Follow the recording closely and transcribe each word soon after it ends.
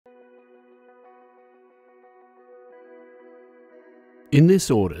In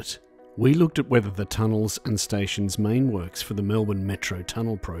this audit, we looked at whether the tunnels and stations main works for the Melbourne Metro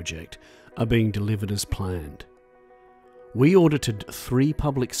Tunnel project are being delivered as planned. We audited 3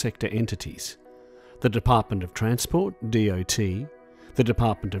 public sector entities: the Department of Transport, DOT, the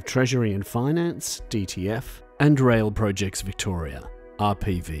Department of Treasury and Finance, DTF, and Rail Projects Victoria,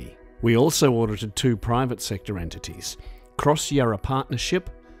 RPV. We also audited 2 private sector entities: Cross Yarra Partnership,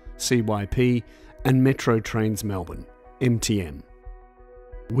 CYP, and Metro Trains Melbourne, MTM.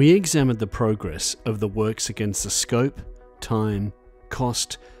 We examined the progress of the works against the scope, time,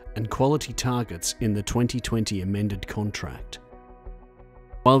 cost, and quality targets in the 2020 amended contract.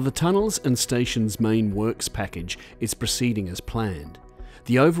 While the tunnels and stations main works package is proceeding as planned,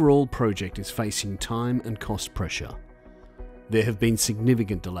 the overall project is facing time and cost pressure. There have been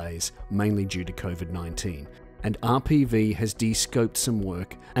significant delays, mainly due to COVID-19, and RPV has de-scoped some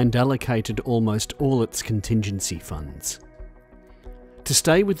work and allocated almost all its contingency funds. To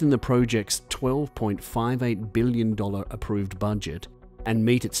stay within the project's $12.58 billion approved budget and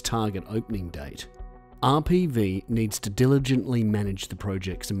meet its target opening date, RPV needs to diligently manage the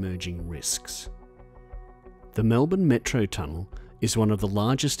project's emerging risks. The Melbourne Metro Tunnel is one of the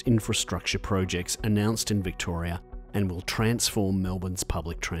largest infrastructure projects announced in Victoria and will transform Melbourne's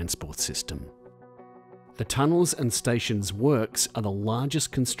public transport system. The tunnels and stations works are the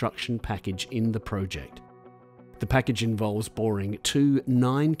largest construction package in the project. The package involves boring 2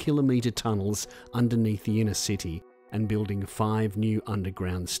 9-kilometre tunnels underneath the inner city and building 5 new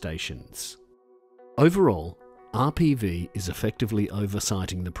underground stations. Overall, RPV is effectively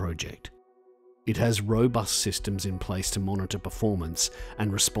oversighting the project. It has robust systems in place to monitor performance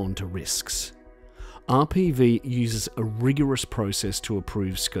and respond to risks. RPV uses a rigorous process to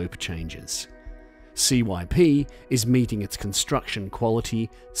approve scope changes. CYP is meeting its construction quality,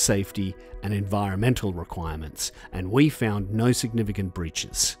 safety, and environmental requirements, and we found no significant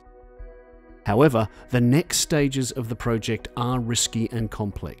breaches. However, the next stages of the project are risky and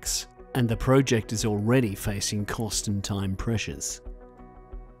complex, and the project is already facing cost and time pressures.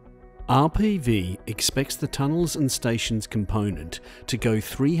 RPV expects the tunnels and stations component to go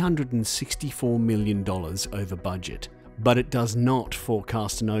 $364 million over budget, but it does not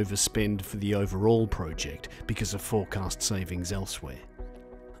forecast an overspend for the overall project because of forecast savings elsewhere.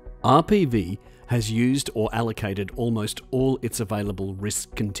 RPV has used or allocated almost all its available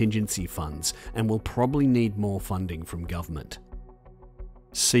risk contingency funds and will probably need more funding from government.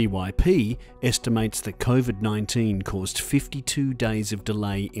 CYP estimates that COVID-19 caused 52 days of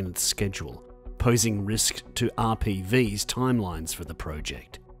delay in its schedule, posing risk to RPV's timelines for the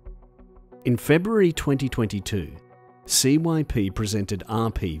project. In February 2022, CYP presented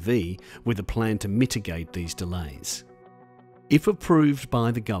RPV with a plan to mitigate these delays. If approved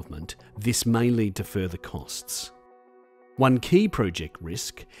by the government, this may lead to further costs. One key project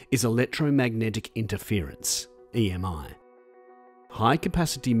risk is electromagnetic interference, EMI.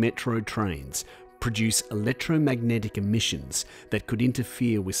 High-capacity metro trains produce electromagnetic emissions that could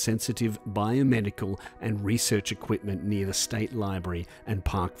interfere with sensitive biomedical and research equipment near the State Library and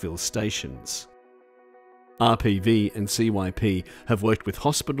Parkville stations. RPV and CYP have worked with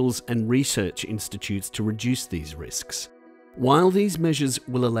hospitals and research institutes to reduce these risks. While these measures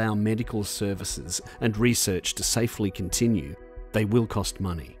will allow medical services and research to safely continue, they will cost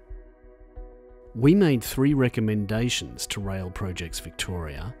money. We made 3 recommendations to Rail Projects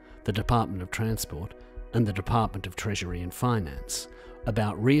Victoria, the Department of Transport, and the Department of Treasury and Finance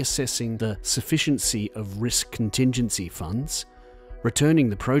about reassessing the sufficiency of risk contingency funds, returning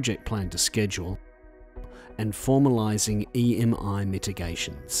the project plan to schedule, and formalising EMI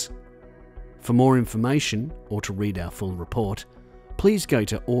mitigations. For more information or to read our full report, please go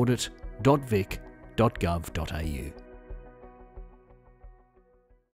to audit.vic.gov.au.